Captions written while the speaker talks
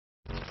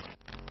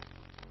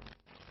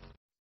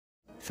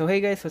So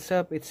hey guys, what's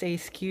up? It's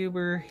Ace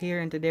Cuber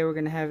here, and today we're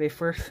gonna have a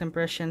first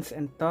impressions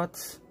and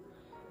thoughts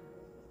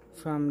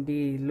from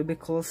the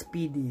Lubicle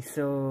Speedy.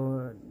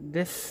 So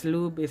this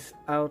lube is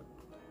out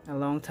a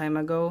long time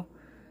ago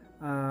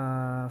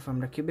from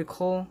the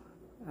cubicle.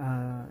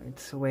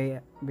 It's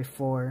way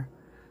before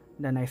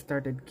than I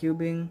started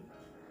cubing,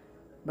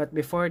 but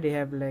before they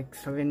have like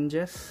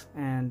syringes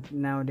and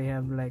now they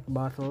have like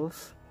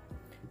bottles.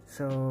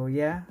 So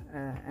yeah,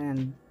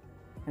 and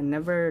I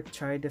never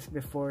tried this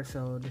before,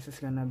 so this is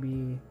gonna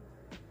be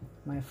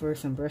my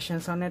first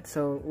impressions on it.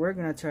 So we're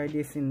gonna try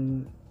this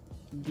in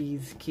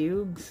these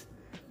cubes.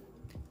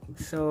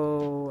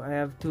 So I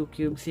have two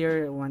cubes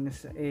here. One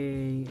is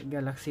a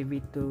Galaxy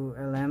V2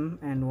 LM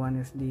and one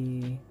is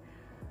the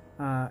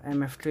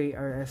MF3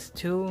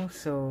 RS2.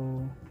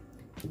 So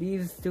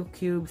these two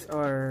cubes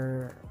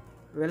are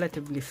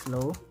relatively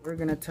slow. We're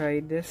gonna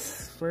try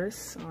this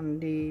first on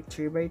the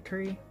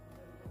 3x3.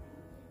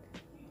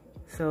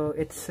 So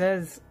it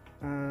says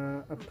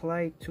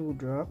apply 2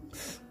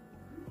 drops,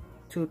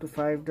 2 to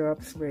 5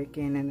 drops, break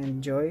in and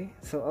enjoy.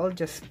 So I'll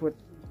just put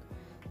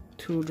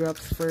 2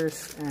 drops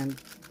first,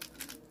 and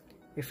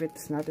if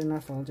it's not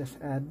enough I'll just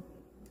add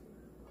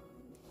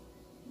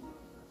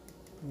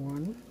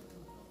 1.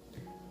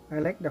 I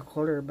like the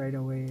color, by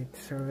the way.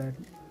 It's red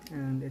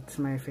and it's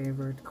my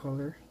favorite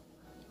color.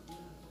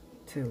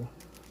 2.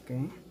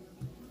 Okay,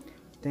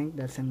 I think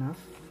that's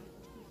enough.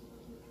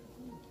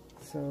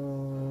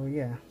 So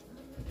yeah,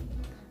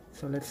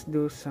 so let's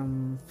do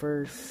some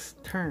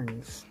first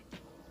turns.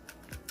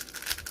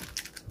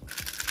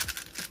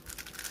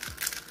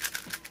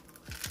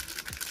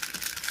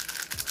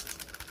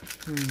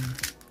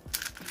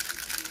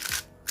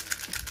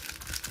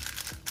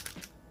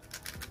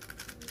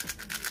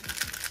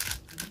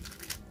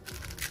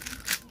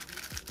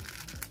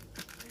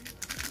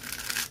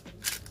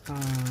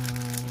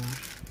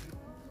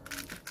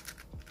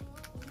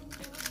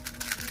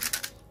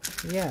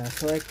 Yeah,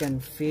 so I can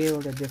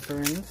feel the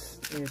difference.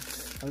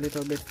 It's a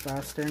little bit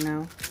faster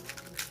now.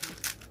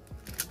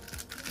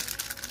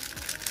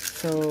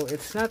 So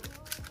it's not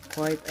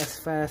quite as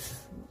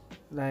fast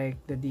like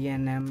the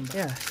DNM.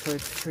 Yeah, so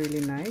it's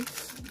really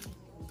nice.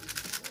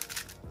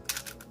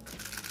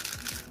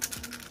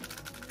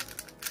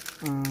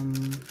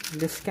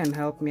 This can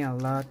help me a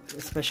lot,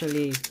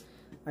 especially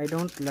I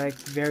don't like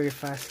very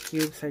fast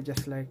cubes. I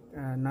just like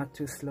not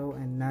too slow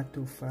and not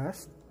too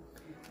fast.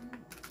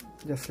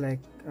 Just like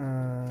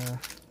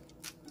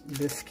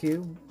this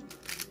cube.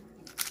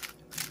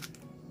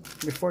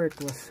 Before it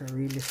was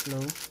really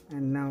slow,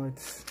 and now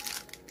it's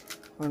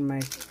on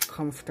my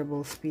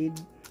comfortable speed.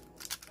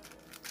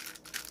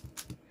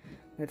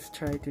 Let's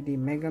try to the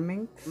Mega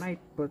Mink.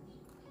 Might put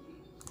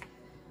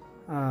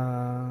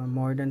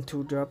more than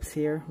 2 drops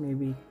here,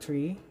 maybe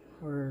 3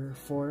 or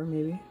 4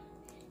 maybe.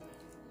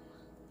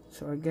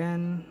 So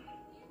again,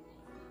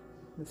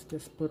 let's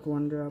just put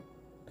 1 drop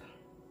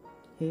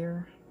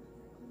here.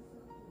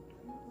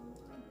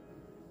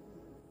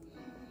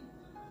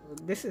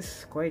 This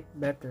is quite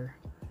better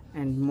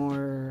and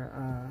more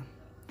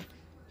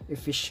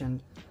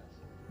efficient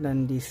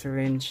than the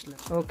syringe.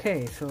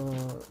 Okay, so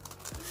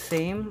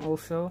same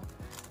also.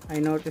 I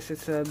notice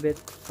it's a bit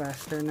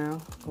faster now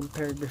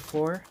compared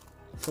before.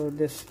 So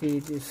this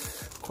speed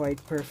is quite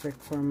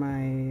perfect for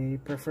my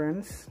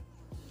preference,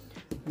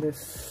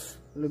 this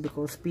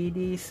Lubicle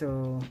Speedy.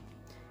 So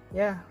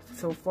yeah,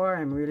 so far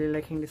I'm really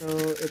liking this. So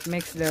it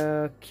makes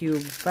the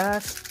cube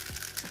fast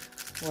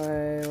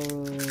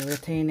while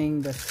retaining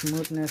the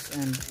smoothness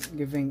and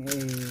giving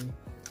a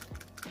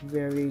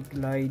very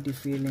glidey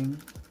feeling.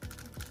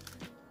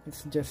 It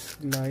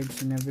just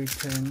glides in every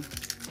turn.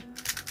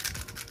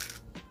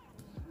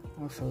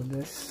 Also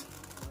this.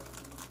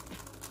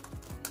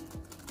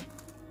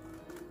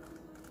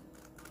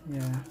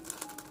 Yeah,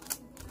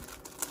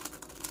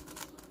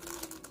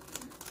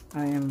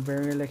 I am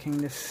very liking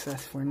this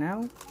as for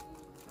now.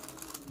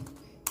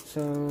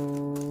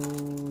 So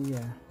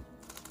yeah,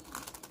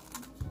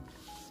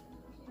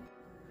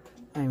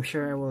 I'm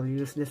sure I will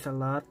use this a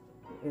lot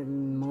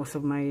in most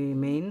of my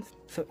mains.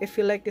 So if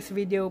you like this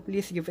video,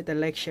 please give it a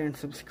like, share and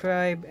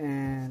subscribe,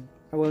 and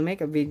I will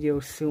make a video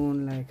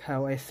soon like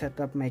how I set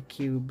up my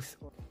cubes.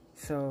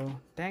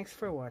 So thanks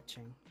for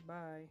watching.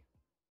 Bye.